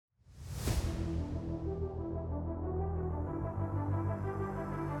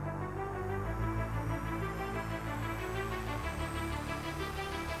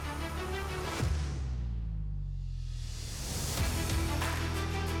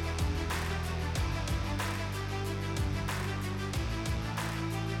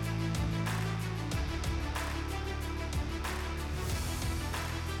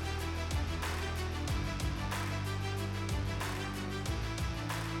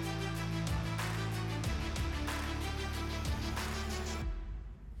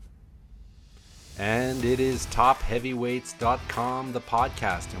And it is TopHeavyweights.com, the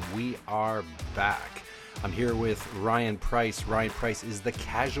podcast, and we are back. I'm here with Ryan Price. Ryan Price is the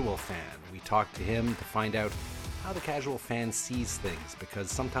casual fan. We talked to him to find out how the casual fan sees things, because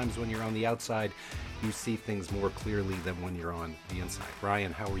sometimes when you're on the outside, you see things more clearly than when you're on the inside.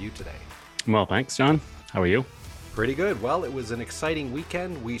 Ryan, how are you today? Well, thanks, John. How are you? Pretty good. Well, it was an exciting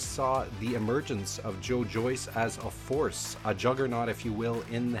weekend. We saw the emergence of Joe Joyce as a force, a juggernaut, if you will,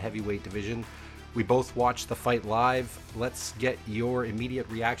 in the heavyweight division. We both watched the fight live. Let's get your immediate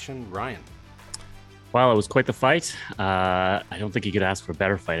reaction, Ryan. Well, it was quite the fight. I don't think you could ask for a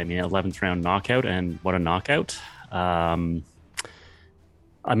better fight. I mean, 11th round knockout, and what a knockout. I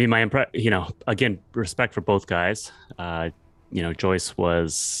mean, again, respect for both guys.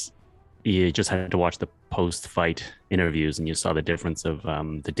 Joyce you just had to watch the post-fight interviews and you saw the difference of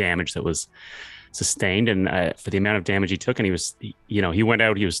the damage that was sustained, and for the amount of damage he took, and he went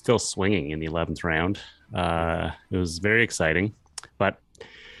out, he was still swinging in the 11th round. It was very exciting, but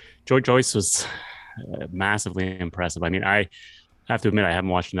Joe Joyce was massively impressive. I mean, I have to admit, I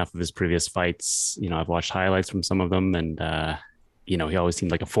haven't watched enough of his previous fights. I've watched highlights from some of them, and he always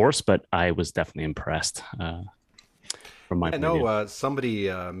seemed like a force, but I was definitely impressed. I know somebody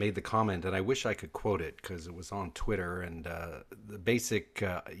made the comment, and I wish I could quote it because it was on Twitter. And the basic,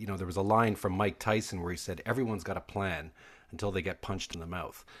 there was a line from Mike Tyson where he said, "Everyone's got a plan until they get punched in the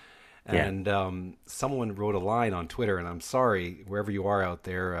mouth." Yeah. And someone wrote a line on Twitter, and I'm sorry, wherever you are out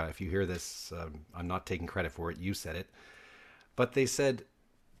there, if you hear this, I'm not taking credit for it. You said it. But they said,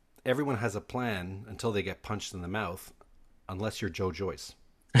 everyone has a plan until they get punched in the mouth, unless you're Joe Joyce.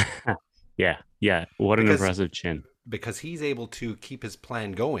 Yeah. What an impressive chin. Because he's able to keep his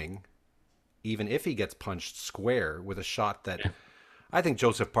plan going, even if he gets punched square with a shot that I think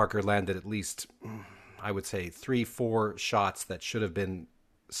Joseph Parker landed at least, I would say, 3-4 shots that should have been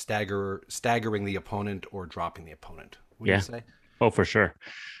staggering the opponent or dropping the opponent. What do you say? Oh, for sure.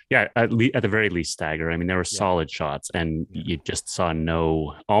 Yeah, at the very least stagger. I mean, there were solid shots, and you just saw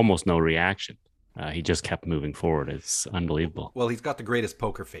almost no reaction. He just kept moving forward. It's unbelievable. Well, he's got the greatest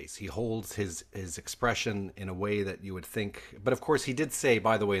poker face. He holds his expression in a way that you would think. But of course, he did say,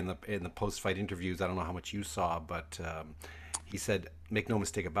 by the way, in the post-fight interviews, I don't know how much you saw, but he said, "Make no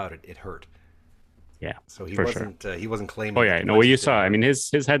mistake about it, it hurt." Yeah. So he wasn't claiming. Oh yeah, no. What you saw, I mean,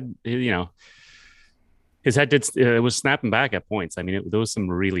 his head, his head was snapping back at points. I mean, there was some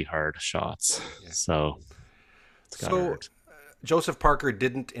really hard shots. Yeah. So it's gotta hurt. Joseph Parker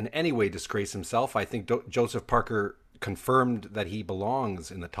didn't in any way disgrace himself. I think Joseph Parker confirmed that he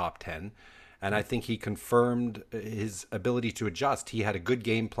belongs in the top 10. And I think he confirmed his ability to adjust. He had a good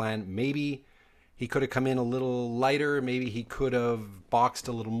game plan. Maybe he could have come in a little lighter. Maybe he could have boxed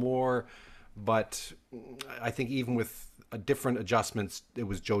a little more. But I think even with different adjustments, it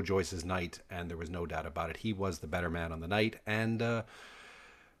was Joe Joyce's night. And there was no doubt about it. He was the better man on the night. And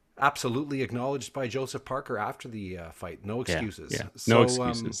absolutely acknowledged by Joseph Parker after the fight. No excuses. Yeah. No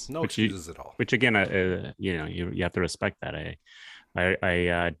excuses. No excuses at all. Which again, you have to respect that.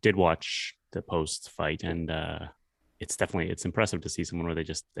 I did watch the post fight, and it's impressive to see someone where they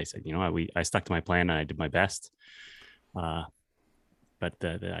said, I stuck to my plan and I did my best. But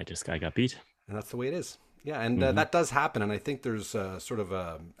I got beat. And that's the way it is. Yeah, and that does happen, and I think there's sort of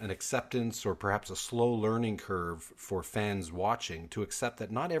an acceptance or perhaps a slow learning curve for fans watching to accept that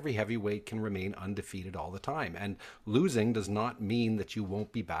not every heavyweight can remain undefeated all the time, and losing does not mean that you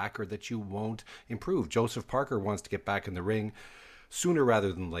won't be back or that you won't improve. Joseph Parker wants to get back in the ring sooner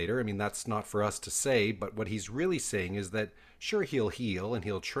rather than later. I mean, that's not for us to say, but what he's really saying is that sure, he'll heal and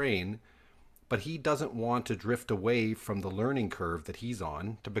he'll train, but he doesn't want to drift away from the learning curve that he's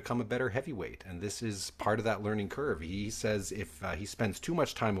on to become a better heavyweight. And this is part of that learning curve. He says if he spends too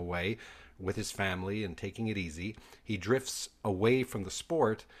much time away with his family and taking it easy, he drifts away from the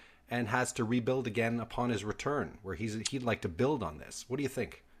sport and has to rebuild again upon his return, where he'd like to build on this. What do you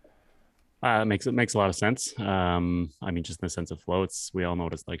think? It makes a lot of sense. I mean, just in the sense of flow, we all know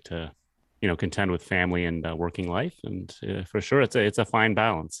what it's like to, contend with family and working life. And for sure, it's a fine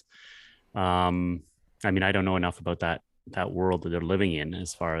balance. I mean, I don't know enough about that world that they're living in,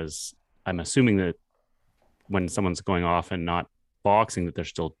 as far as I'm assuming that when someone's going off and not boxing, that they're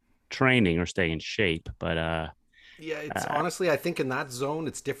still training or staying in shape. But yeah, it's honestly, I think in that zone,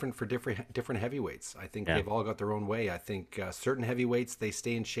 it's different for different heavyweights. I think they've all got their own way. I think certain heavyweights, they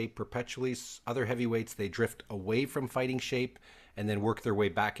stay in shape perpetually. Other heavyweights, they drift away from fighting shape and then work their way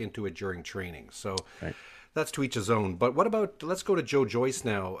back into it during training. So that's to each his own. But what about, let's go to Joe Joyce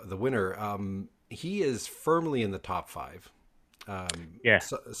now, the winner. He is firmly in the top 5.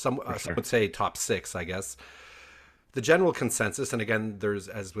 Some would say top 6, I guess. The general consensus, and again, there's,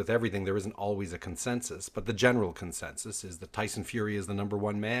 as with everything, there isn't always a consensus, but the general consensus is that Tyson Fury is the number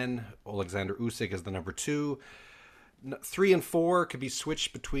one man, Alexander Usyk is the number two. 3 and 4 could be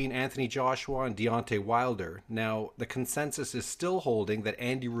switched between Anthony Joshua and Deontay Wilder. Now, the consensus is still holding that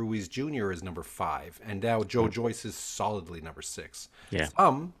Andy Ruiz Jr. is number 5, and now Joe Joyce is solidly number 6. Yeah.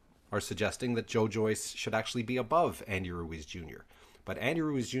 Some are suggesting that Joe Joyce should actually be above Andy Ruiz Jr. But Andy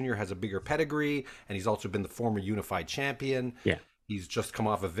Ruiz Jr. has a bigger pedigree, and he's also been the former unified champion. Yeah. He's just come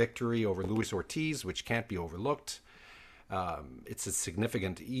off a victory over Luis Ortiz, which can't be overlooked. It's as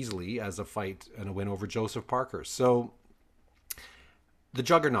significant easily as a fight and a win over Joseph Parker. So the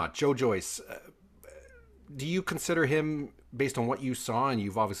juggernaut, Joe Joyce, do you consider him, based on what you saw, and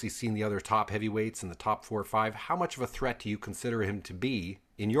you've obviously seen the other top heavyweights in the top 4 or 5, how much of a threat do you consider him to be,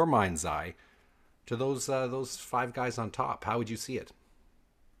 in your mind's eye, to those 5 guys on top? How would you see it?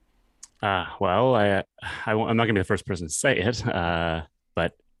 Well, I'm not going to be the first person to say it,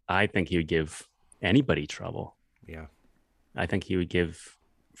 but I think he would give anybody trouble. Yeah. I think he would give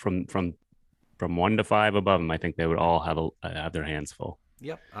from 1 to 5 above him. I think they would all have their hands full.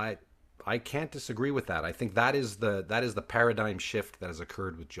 Yep, I can't disagree with that. I think that is the paradigm shift that has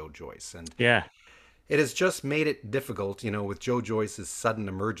occurred with Joe Joyce, and Yeah. it has just made it difficult. With Joe Joyce's sudden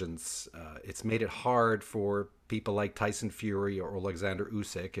emergence, it's made it hard for people like Tyson Fury or Alexander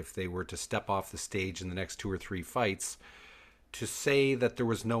Usyk, if they were to step off the stage in the next 2 or 3 fights, to say that there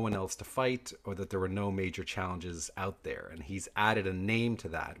was no one else to fight or that there were no major challenges out there. And he's added a name to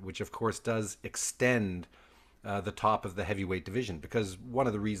that, which of course does extend the top of the heavyweight division, because one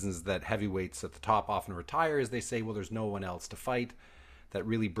of the reasons that heavyweights at the top often retire is they say, well, there's no one else to fight that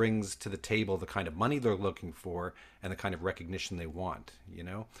really brings to the table the kind of money they're looking for and the kind of recognition they want,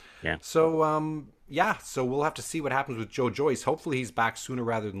 Yeah. So, so we'll have to see what happens with Joe Joyce. Hopefully he's back sooner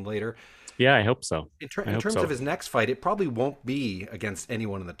rather than later. Yeah, I hope so. In terms of his next fight, it probably won't be against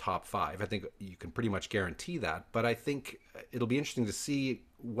anyone in the top 5. I think you can pretty much guarantee that. But I think it'll be interesting to see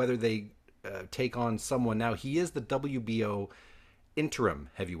whether they take on someone. Now, he is the WBO interim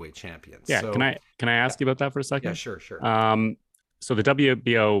heavyweight champion. Yeah. So, can I ask you about that for a second? Yeah, sure. So the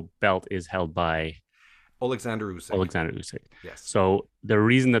WBO belt is held by Alexander Usyk. Yes. So the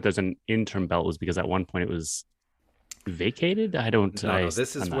reason that there's an interim belt was because at one point it was vacated.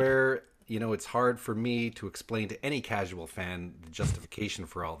 This is where it's hard for me to explain to any casual fan the justification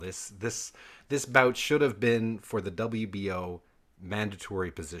for all this. This bout should have been for the WBO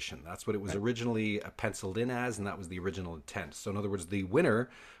mandatory position. That's what it was originally penciled in as, and that was the original intent. So in other words, the winner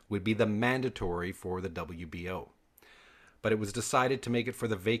would be the mandatory for the WBO. But it was decided to make it for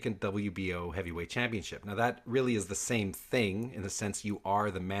the vacant WBO heavyweight championship. Now that really is the same thing, in the sense you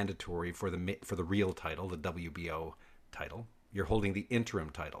are the mandatory for the real title, the WBO title. You're holding the interim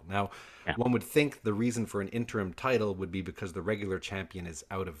title. Now, One would think the reason for an interim title would be because the regular champion is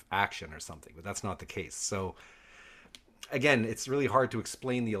out of action or something, but that's not the case. So again, it's really hard to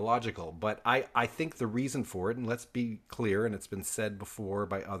explain the illogical, but I think the reason for it, and let's be clear, and it's been said before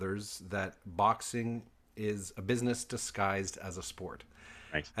by others, that boxing is a business disguised as a sport.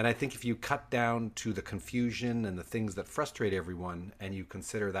 Right. And I think if you cut down to the confusion and the things that frustrate everyone, and you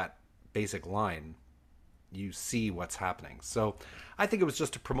consider that basic line, you see what's happening. So I think it was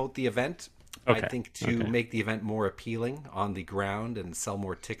just to promote the event. Okay. I think to make the event more appealing on the ground and sell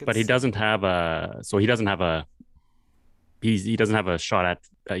more tickets. But he doesn't have a shot at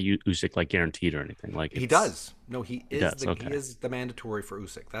Usyk like guaranteed or anything like. He does. No, he is the mandatory for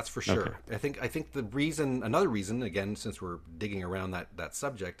Usyk. That's for sure. Okay. I think another reason, again, since we're digging around that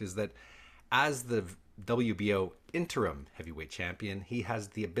subject, is that as the WBO interim heavyweight champion, he has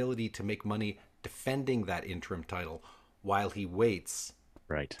the ability to make money defending that interim title while he waits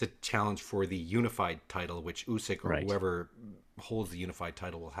to challenge for the unified title, which Usyk or whoever holds the unified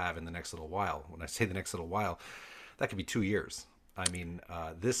title will have in the next little while. When I say the next little while, that could be 2 years. I mean,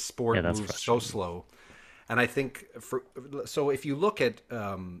 this sport moves so slow. And I think so if you look at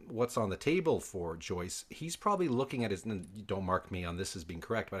what's on the table for Joyce, he's probably looking at his, and don't mark me on this as being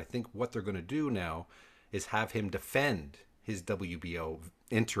correct, but I think what they're going to do now is have him defend his WBO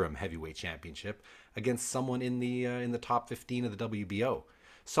interim heavyweight championship against someone in the top 15 of the WBO.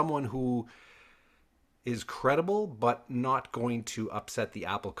 Someone who is credible, but not going to upset the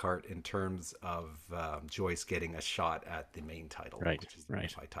apple cart in terms of Joyce getting a shot at the main title, which is the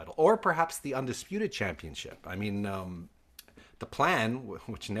unified title, or perhaps the undisputed championship. I mean, the plan,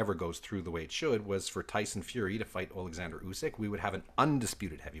 which never goes through the way it should, was for Tyson Fury to fight Alexander Usyk. We would have an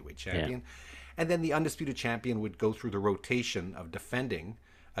undisputed heavyweight champion, and then the undisputed champion would go through the rotation of defending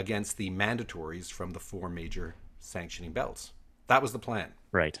against the mandatories from the 4 major sanctioning belts. That was the plan.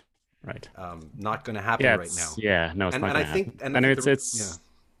 Right. Right. Not going to happen Yeah, right now. no, it's not And going I to happen. think and I And think yeah. it's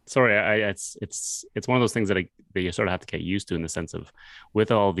sorry, it's one of those things that you sort of have to get used to in the sense of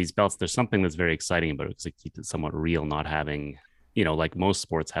with all these belts, there's something that's very exciting about it because it keeps it somewhat real, not having, like most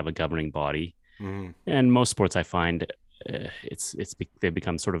sports have a governing body, Mhm. and most sports I find they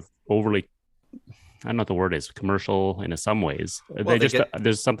become sort of overly, I don't know what the word is, commercial in some ways. Well, They they just get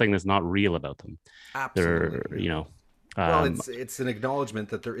there's something that's not real about them. absolutely. They're Yeah. Well, um, it's an acknowledgement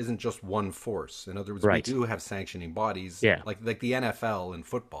that there isn't just one force. In other words, we right. do have sanctioning bodies Yeah. like the NFL in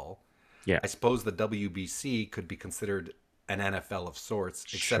football. Yeah. I suppose the WBC could be considered an NFL of sorts,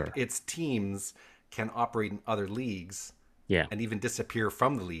 except Sure. its teams can operate in other leagues Yeah. and even disappear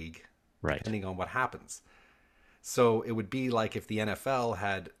from the league Right. depending on what happens. So it would be like if the NFL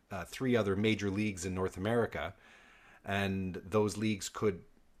had three other major leagues in North America, and those leagues could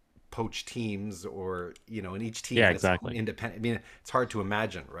poach teams, or and each team Yeah. had its own Exactly. independent. I mean, it's hard to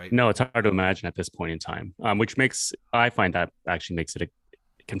imagine, right? No, it's hard to imagine at this point in time, which makes I find that actually makes it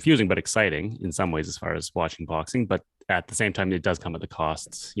confusing but exciting in some ways as far as watching boxing. But at the same time, it does come at the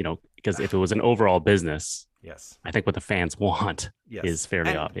costs, because if it was an overall business, Yes. I think what the fans want Yes, is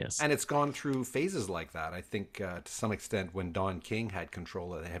fairly obvious. and it's gone through phases like that. I think to some extent when Don King had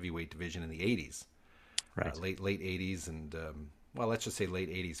control of the heavyweight division in the '80s, Right. late '80s, and well, let's just say late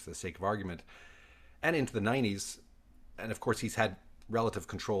 '80s for the sake of argument, and into the '90s, and of course he's had relative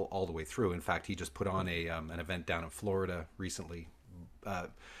control all the way through. In fact, he just put on a an event down in Florida recently, uh,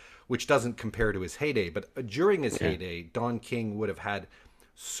 which doesn't compare to his heyday. But during his Yeah. heyday, Don King would have had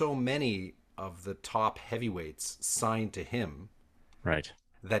so many of the top heavyweights signed to him Right.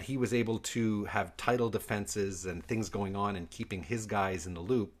 that he was able to have title defenses and things going on and keeping his guys in the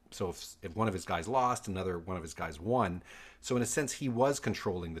loop. So if one of his guys lost, another one of his guys won. So in a sense, he was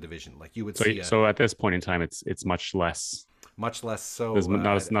controlling the division. Like you would So see a so at this point in time, it's much less. much less There's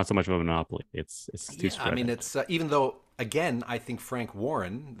so. not so much of a monopoly. It's too Yeah, I spread mean, out. it's even though again, I think Frank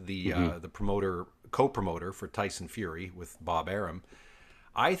Warren, Hmm. the promoter, co-promoter for Tyson Fury with Bob Arum,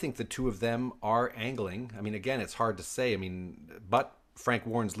 I think the two of them are angling. I mean, again, it's hard to say. I mean, but Frank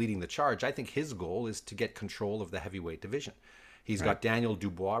Warren's leading the charge. I think his goal is to get control of the heavyweight division. He's Right. got Daniel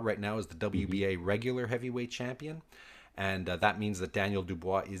Dubois right now as the Hmm. WBA regular heavyweight champion, and that means that Daniel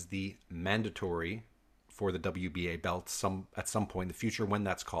Dubois is the mandatory for the WBA belt at some point in the future when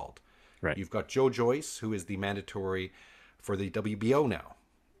that's called. Right. You've got Joe Joyce, who is the mandatory for the WBO now.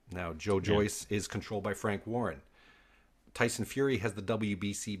 Now, Joe Yeah. Joyce is controlled by Frank Warren. Tyson Fury has the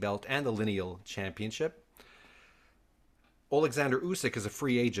WBC belt and the Lineal Championship. Alexander Usyk is a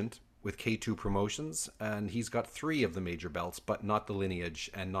free agent with K2 Promotions, and he's got three of the major belts, but not the lineage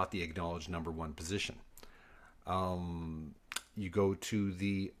and not the acknowledged number one position. You go to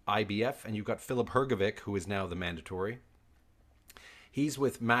the IBF, and you've got Filip Hrgovic, who is now the mandatory. He's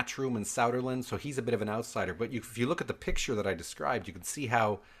with Matchroom and Souderland, so he's a bit of an outsider. But if you look at the picture that I described, you can see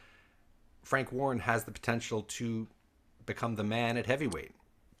how Frank Warren has the potential to become the man at heavyweight.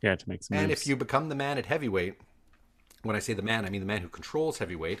 Yeah. To make some And if moves. you become the man at heavyweight, when I say the man, I mean the man who controls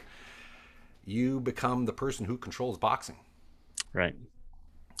heavyweight, you become the person who controls boxing, Right.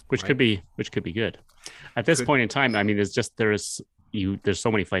 Which right? which could be good. At this Could point in time, I mean, there's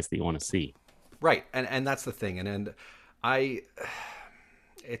so many fights that you want to see. right, and that's the thing, and I,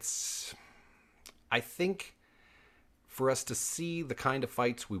 it's, I think for us to see the kind of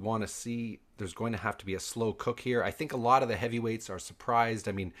fights we want to see, there's going to have to be a slow cook here. I think a lot of the heavyweights are surprised.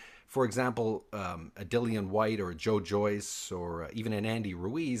 I mean, for example, a Dillian White or a Joe Joyce or even an Andy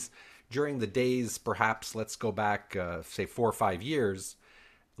Ruiz, during the days, perhaps let's go back, say 4 or 5 years,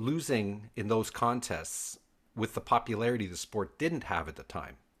 losing in those contests with the popularity the sport didn't have at the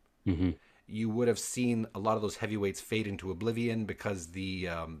time. Hmm. You would have seen a lot of those heavyweights fade into oblivion because the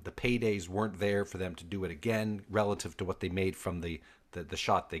paydays weren't there for them to do it again relative to what they made from the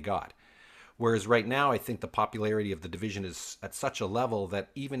shot they got. Whereas right now, I think the popularity of the division is at such a level that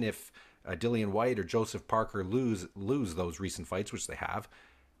even if Dillian White or Joseph Parker lose those recent fights, which they have,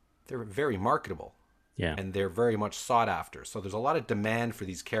 they're very marketable Yeah. and they're very much sought after. So there's a lot of demand for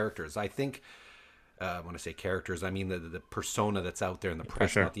these characters. I think when I say characters, I mean the persona that's out there in the For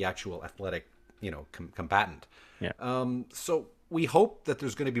press, sure. not the actual athletic, combatant. Yeah. So we hope that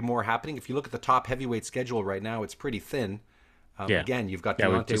there's going to be more happening. If you look at the top heavyweight schedule right now, it's pretty thin. Yeah. Again, you've got Yeah.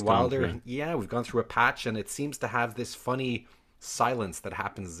 We've Deontay just gone Wilder. through. Yeah, we've gone through a patch, and it seems to have this funny silence that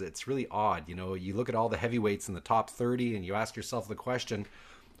happens. It's really odd. You look at all the heavyweights in the top 30, and you ask yourself the question,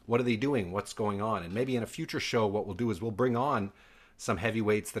 what are they doing? What's going on? And maybe in a future show, what we'll do is we'll bring on some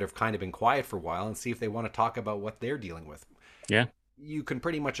heavyweights that have kind of been quiet for a while and see if they want to talk about what they're dealing with. Yeah. You can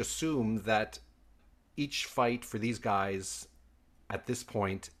pretty much assume that each fight for these guys at this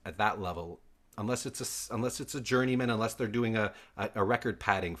point at that level, unless it's a journeyman, unless they're doing a record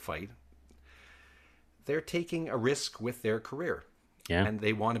padding fight, they're taking a risk with their career. Yeah. And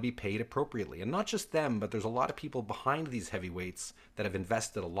they want to be paid appropriately. And not just them, but there's a lot of people behind these heavyweights that have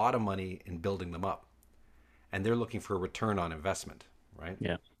invested a lot of money in building them up. And they're looking for a return on investment, right?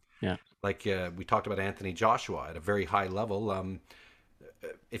 Yeah. Yeah. Like we talked about Anthony Joshua at a very high level.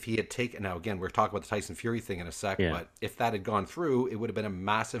 If he had taken, now again, we're talking about the Tyson Fury thing in a sec, Yeah. but if that had gone through, it would have been a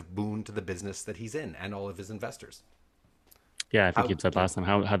massive boon to the business that he's in and all of his investors. Yeah. I think How, you said last time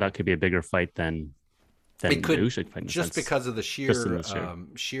how that could be a bigger fight than it the could, Usyk fight in a just sense. because of the Just in this year.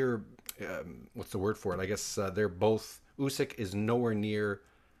 sheer what's the word for it? I guess they're both, Usyk is nowhere near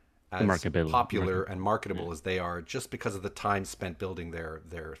as popular and marketable as they are, just because of the time spent building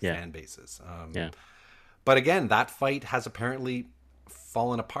their fan bases. Yeah. But again, that fight has apparently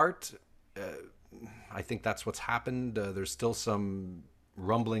fallen apart. I think that's what's happened. There's still some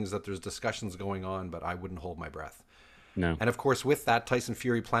rumblings that there's discussions going on, but I wouldn't hold my breath. No. And of course, with that, Tyson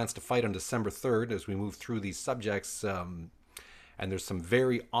Fury plans to fight on December 3rd as we move through these subjects. And there's some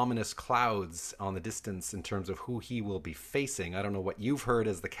very ominous clouds on the distance in terms of who he will be facing. I don't know what you've heard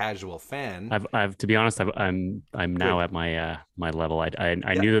as the casual fan. I've to be honest, I'm now at my my level. I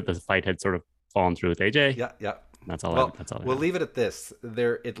knew that the fight had sort of fallen through with AJ. Yeah, yeah. That's all. Well, that's all. We'll leave it at this.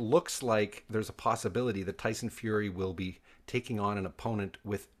 It looks like there's a possibility that Tyson Fury will be taking on an opponent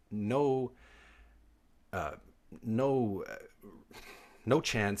with no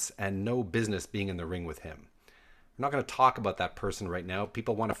chance and no business being in the ring with him. We're not going to talk about that person right now.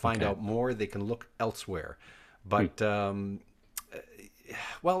 People want to find out more. They can look elsewhere. But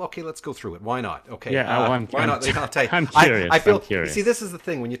well, okay, let's go through it. Why not? Okay, yeah. Why not? I'll tell you. I'm curious. I feel. I'm curious. See, this is the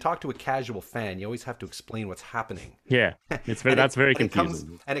thing. When you talk to a casual fan, you always have to explain what's happening. Yeah, it's very very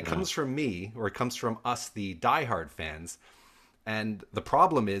confusing. It comes from me, or it comes from us, the diehard fans. And the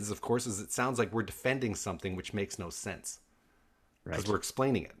problem is, of course, is it sounds like we're defending something which makes no sense because we're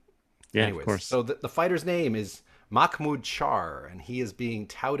explaining it. Yeah, anyways, of course. So the fighter's name is Mahmoud Char, and he is being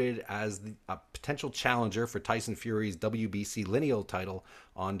touted as a potential challenger for Tyson Fury's WBC lineal title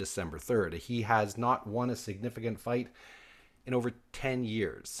on December 3rd. He has not won a significant fight in over 10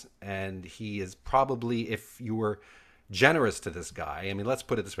 years, and he is probably, if you were generous to this guy, I mean, let's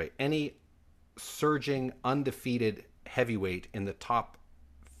put it this way, any surging, undefeated heavyweight in the top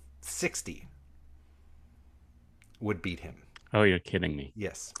 60 would beat him. Oh, you're kidding me.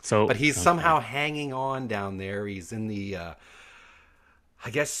 Yes. So, but he's somehow hanging on down there. He's in the, I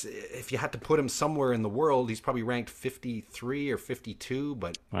guess if you had to put him somewhere in the world, he's probably ranked 53 or 52.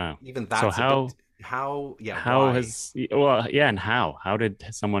 But wow, even that's so how why? And how did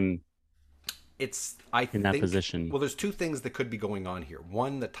someone in that position? Well, there's two things that could be going on here.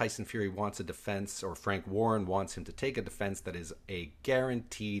 One, that Tyson Fury wants a defense, or Frank Warren wants him to take a defense that is a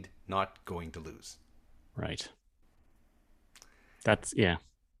guaranteed not going to lose. Right. That's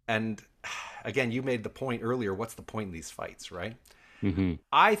And again, you made the point earlier. What's the point in these fights, right? Mm-hmm.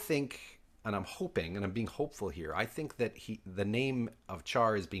 I think, and I'm hoping, and I'm being hopeful here, I think that the name of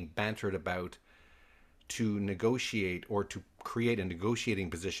Char is being bantered about to negotiate or to create a negotiating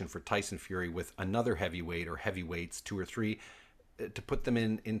position for Tyson Fury with another heavyweight or heavyweights, 2 or 3, to put them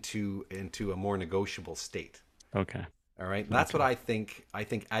into a more negotiable state. Okay. All right. That's what I think. I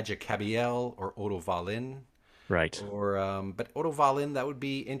think Aja Kabiel or Otto Wallin. Right. Or but Otto Wallin, that would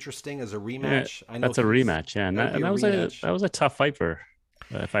be interesting as a rematch. Yeah, that's a rematch, yeah. And that was a tough fight for,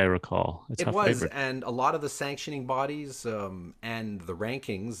 if I recall. It was, and a lot of the sanctioning bodies and the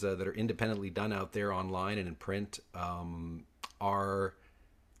rankings that are independently done out there online and in print are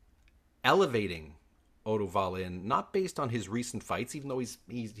elevating Otto Wallin, not based on his recent fights, even though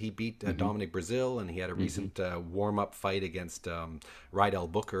he beat Dominic Brazil, and he had a recent warm-up fight against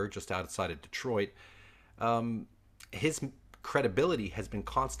Rydell Booker just outside of Detroit. His credibility has been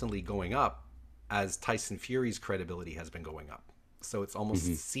constantly going up as Tyson Fury's credibility has been going up. So it's almost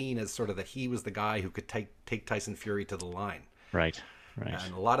seen as sort of that he was the guy who could take Tyson Fury to the line. Right.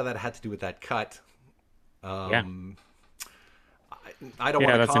 And a lot of that had to do with that cut. Yeah. I don't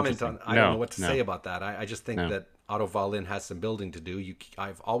want to comment on. I don't know what to say about that. I just think that Otto Wallin has some building to do.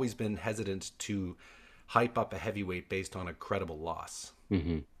 I've always been hesitant to hype up a heavyweight based on a credible loss.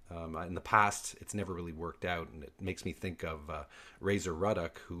 Mm-hmm. In the past, it's never really worked out, and it makes me think of Razor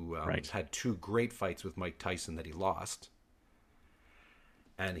Ruddock, who had 2 great fights with Mike Tyson that he lost.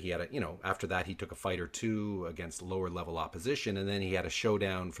 And he had after that, he took a fight or 2 against lower level opposition, and then he had a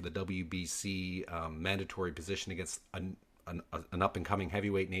showdown for the WBC mandatory position against an up and coming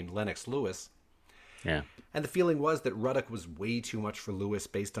heavyweight named Lennox Lewis. Yeah. And the feeling was that Ruddock was way too much for Lewis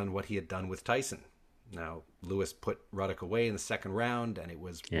based on what he had done with Tyson. Now, Lewis put Ruddock away in the second round, and it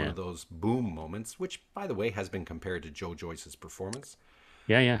was one Yeah. of those boom moments, which, by the way, has been compared to Joe Joyce's performance.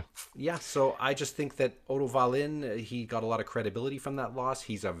 Yeah. Yeah. Yeah, so I just think that Odo Wallin, he got a lot of credibility from that loss.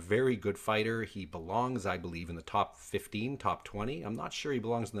 He's a very good fighter. He belongs, I believe, in the top 15, top 20. I'm not sure he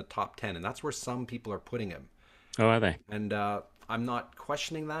belongs in the top 10, and that's where some people are putting him. Oh, are they? And I'm not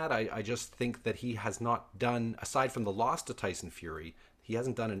questioning that. I just think that he has not done, aside from the loss to Tyson Fury, he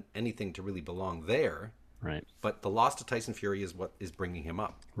hasn't done anything to really belong there. Right. But the loss to Tyson Fury is what is bringing him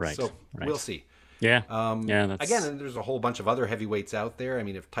up. Right. So Right. we'll see. Yeah. Yeah. Again, and there's a whole bunch of other heavyweights out there. I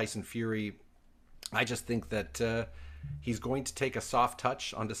mean, if Tyson Fury, I just think that he's going to take a soft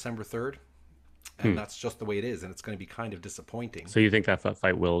touch on December 3rd. And that's just the way it is. And it's going to be kind of disappointing. So you think that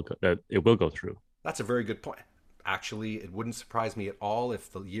fight it will go through? That's a very good point. Actually, it wouldn't surprise me at all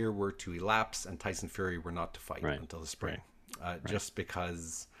if the year were to elapse and Tyson Fury were not to fight until the spring. Just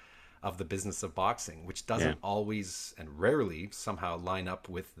because of the business of boxing, which doesn't always and rarely somehow line up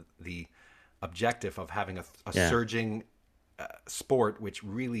with the objective of having a surging sport which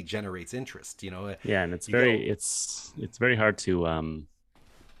really generates interest. Yeah, and it's very hard to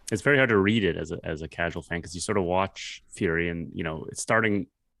it's very hard to read it as a casual fan, because you sort of watch Fury, and it's starting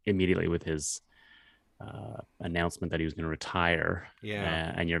immediately with his announcement that he was going to retire.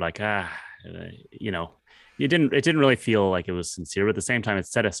 And you're like, it didn't really feel like it was sincere, but at the same time it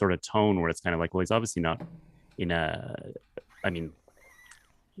set a sort of tone where it's kind of like, well, he's obviously not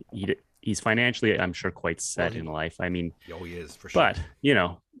he's financially, I'm sure, quite set in life. I mean, he is, for sure. But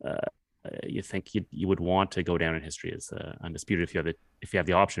you think you would want to go down in history as undisputed if you have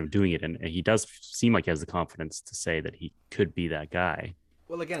the option of doing it, and he does seem like he has the confidence to say that he could be that guy.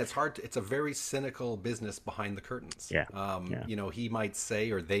 Well, again, it's hard. It's a very cynical business behind the curtains. He might say,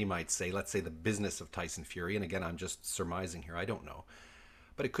 or they might say, let's say the business of Tyson Fury, and again, I'm just surmising here. I don't know.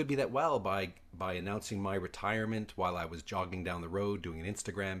 But it could be that, well, by announcing my retirement while I was jogging down the road doing an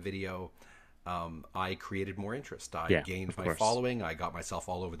Instagram video, I created more interest. I gained my following. I got myself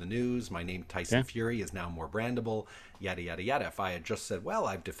all over the news. My name, Tyson Fury, is now more brandable, yada, yada, yada. If I had just said, well,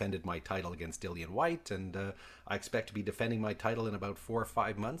 I've defended my title against Dillian Whyte, and I expect to be defending my title in about 4 or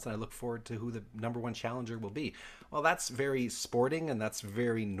 5 months, and I look forward to who the number one challenger will be. Well, that's very sporting, and that's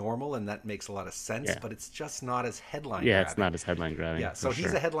very normal, and that makes a lot of sense, but it's just not as headline grabbing. It's not as headline grabbing. Yeah, so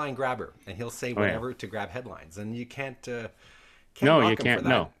he's a headline grabber, and he'll say whatever to grab headlines, and you can't... No, you can't.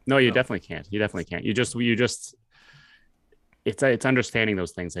 No, you definitely can't. You definitely can't. You just it's understanding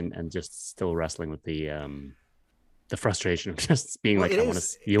those things and just still wrestling with the frustration of just being like, you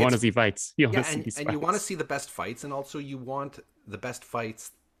want to see fights. You want you want to see the best fights, and also you want the best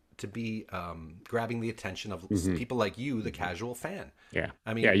fights to be grabbing the attention of people like you, the casual fan. Yeah.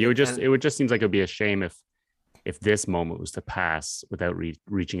 I mean, it would just seems like it would be a shame if this moment was to pass without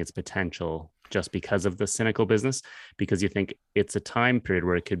reaching its potential, just because of the cynical business, because you think it's a time period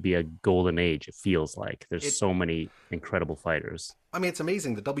where it could be a golden age. It feels like there's so many incredible fighters. I mean, it's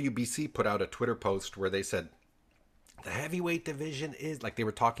amazing. The WBC put out a Twitter post where they said the heavyweight division is, like, they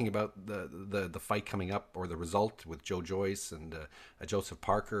were talking about the fight coming up, or the result with Joe Joyce and Joseph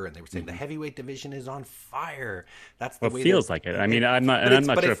Parker, and they were saying the heavyweight division is on fire. That's the way it feels like it. I mean, I'm not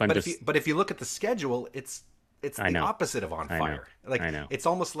sure if I'm just... But if you look at the schedule, it's the opposite of on fire. I know. It's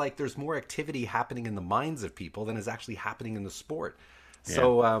almost like there's more activity happening in the minds of people than is actually happening in the sport.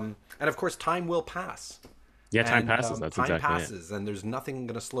 So, and of course, time will pass. Yeah, time passes. That's time exactly passes, and there's nothing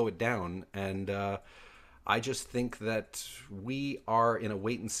going to slow it down. And I just think that we are in a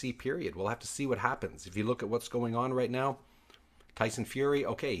wait and see period. We'll have to see what happens. If you look at what's going on right now, Tyson Fury,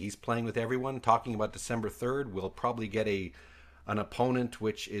 okay, he's playing with everyone, talking about December 3rd. We'll probably get an opponent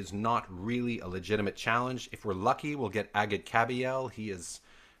which is not really a legitimate challenge. If we're lucky, we'll get Agit Kabayel. He is,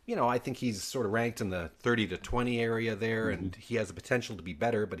 I think he's sort of ranked in the 30 to 20 area there, and he has the potential to be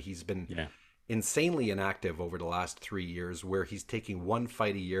better, but he's been insanely inactive over the last 3 years, where he's taking one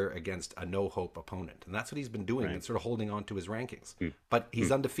fight a year against a no-hope opponent. And that's what he's been doing, and sort of holding on to his rankings. But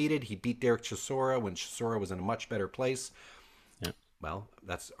he's undefeated. He beat Derek Chisora when Chisora was in a much better place. Well,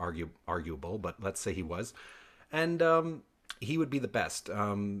 that's arguable, but let's say he was. And he would be the best.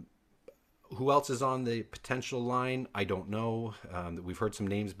 Who else is on the potential line? I don't know. We've heard some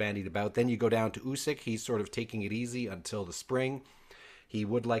names bandied about. Then you go down to Usyk. He's sort of taking it easy until the spring. He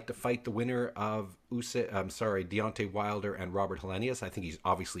would like to fight the winner of Deontay Wilder and Robert Helenius. I think he's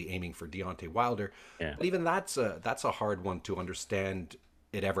obviously aiming for Deontay Wilder. Yeah. But even that's a hard one to understand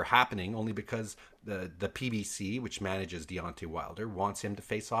it ever happening, only because the PBC, which manages Deontay Wilder, wants him to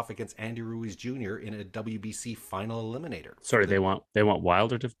face off against Andy Ruiz Jr. in a WBC final eliminator. Sorry, they want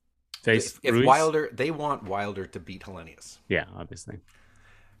Wilder to face if Ruiz? They want Wilder to beat Helenius. Yeah, obviously.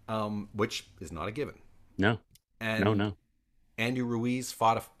 which is not a given. No, And no. Andy Ruiz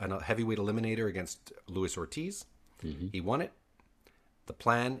fought a heavyweight eliminator against Luis Ortiz. Mm-hmm. He won it. The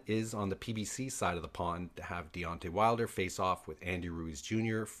plan is on the PBC side of the pond to have Deontay Wilder face off with Andy Ruiz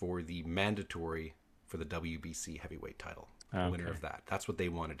Jr. for the mandatory for the WBC heavyweight title. The winner of that. That's what they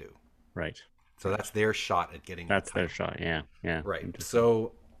want to do. Right. So that's their shot at getting. That's their shot. Yeah. Right.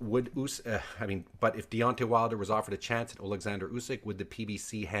 So would but if Deontay Wilder was offered a chance at Alexander Usyk, would the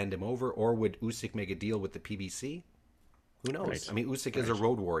PBC hand him over, or would Usyk make a deal with the PBC? Who knows? Right. I mean, Usyk is a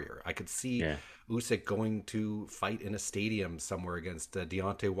road warrior. I could see Yeah. Usyk going to fight in a stadium somewhere against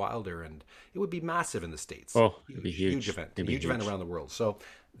Deontay Wilder, and it would be massive in the States. Oh, it'd be huge. Event. It'd be Huge event around the world. So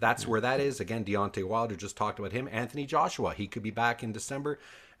that's where that is. Again, Deontay Wilder, just talked about him. Anthony Joshua, he could be back in December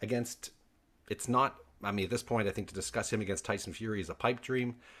against, it's not, I mean, at this point, I think to discuss him against Tyson Fury is a pipe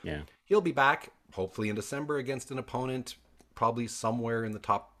dream. Yeah. He'll be back, hopefully in December, against an opponent, probably somewhere in the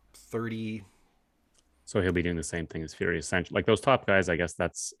top 30. So he'll be doing the same thing as Fury, essentially. Like those top guys, I guess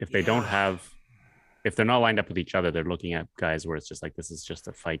that's if they don't have, if they're not lined up with each other, they're looking at guys where it's just like, this is just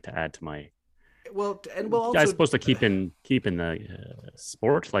a fight to add to my. Well, and we'll also, guys supposed to keep in the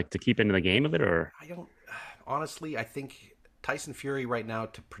sport, like to keep into the game of it, or I don't honestly. I think Tyson Fury right now,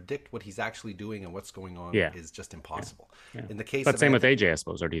 to predict what he's actually doing and what's going on is just impossible. Yeah. In the case, but of same with AJ, I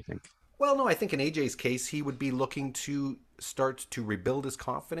suppose. Or do you think? Well, no, I think in AJ's case, he would be looking to start to rebuild his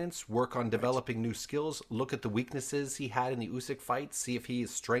confidence, work on developing new skills, look at the weaknesses he had in the Usyk fight, see if he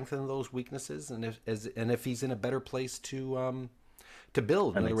has strengthened those weaknesses, and if he's in a better place to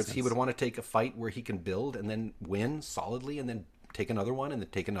build. In other words, he would want to take a fight where he can build and then win solidly, and then take another one, and then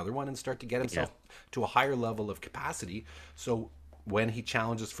take another one, and start to get himself to a higher level of capacity. So when he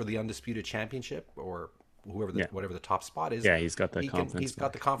challenges for the undisputed championship or whatever the top spot is, he's got the confidence. He's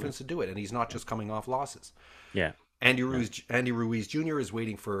got the confidence to do it, and he's not just coming off losses. Yeah. Andy Ruiz Jr. is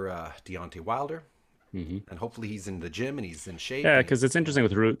waiting for Deontay Wilder, and hopefully he's in the gym and he's in shape. Yeah, because it's interesting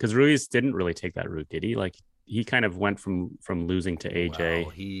with Ruiz, because Ruiz didn't really take that route, did he? Like he kind of went from losing to AJ. Well,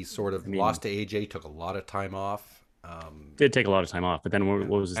 he sort of lost to AJ, took a lot of time off. Did take a lot of time off, but then what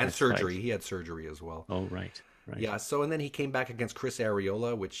was his and next surgery? fight? He had surgery as well. Oh, right. Yeah. So and then he came back against Chris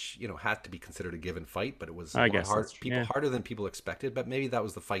Arreola, which had to be considered a given fight, but it was harder than people expected. But maybe that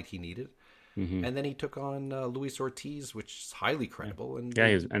was the fight he needed. Mm-hmm. And then he took on Luis Ortiz, which is highly credible. And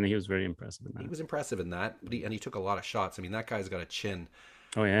he was very impressive in that. He was impressive in that, but he took a lot of shots. I mean, that guy's got a chin.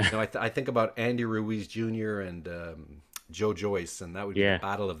 Oh yeah. I think about Andy Ruiz Jr. and Joe Joyce, and that would be the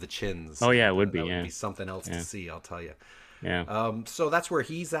battle of the chins. Oh yeah, it would be. That would be something else to see, I'll tell you. Yeah. So that's where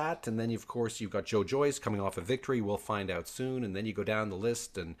he's at, and then of course you've got Joe Joyce coming off a victory. We'll find out soon, and then you go down the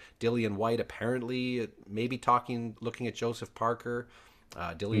list, and Dillian White apparently maybe looking at Joseph Parker.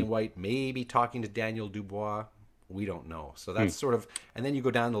 Dillian White maybe talking to Daniel Dubois. We don't know. So that's sort of, and then you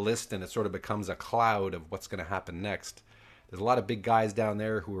go down the list, and it sort of becomes a cloud of what's going to happen next. There's a lot of big guys down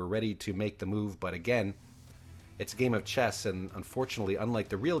there who are ready to make the move, but again, it's a game of chess, and unfortunately, unlike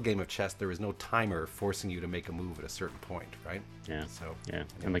the real game of chess, there is no timer forcing you to make a move at a certain point, right? Yeah. So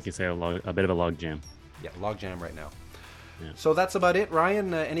and like you say, a bit of a log jam. Yeah, log jam right now. Yeah. So that's about it,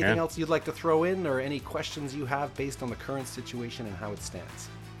 Ryan. Anything else you'd like to throw in, or any questions you have based on the current situation and how it stands?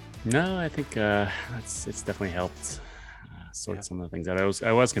 No, I think it's definitely helped sort some of the things out.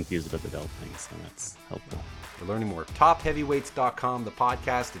 I was confused about the belt thing, so that's helpful. We're learning more. TopHeavyweights.com, the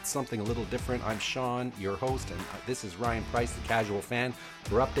podcast. It's something a little different. I'm Sean, your host, and this is Ryan Price, the casual fan.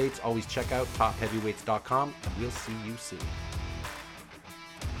 For updates, always check out TopHeavyweights.com, and we'll see you soon.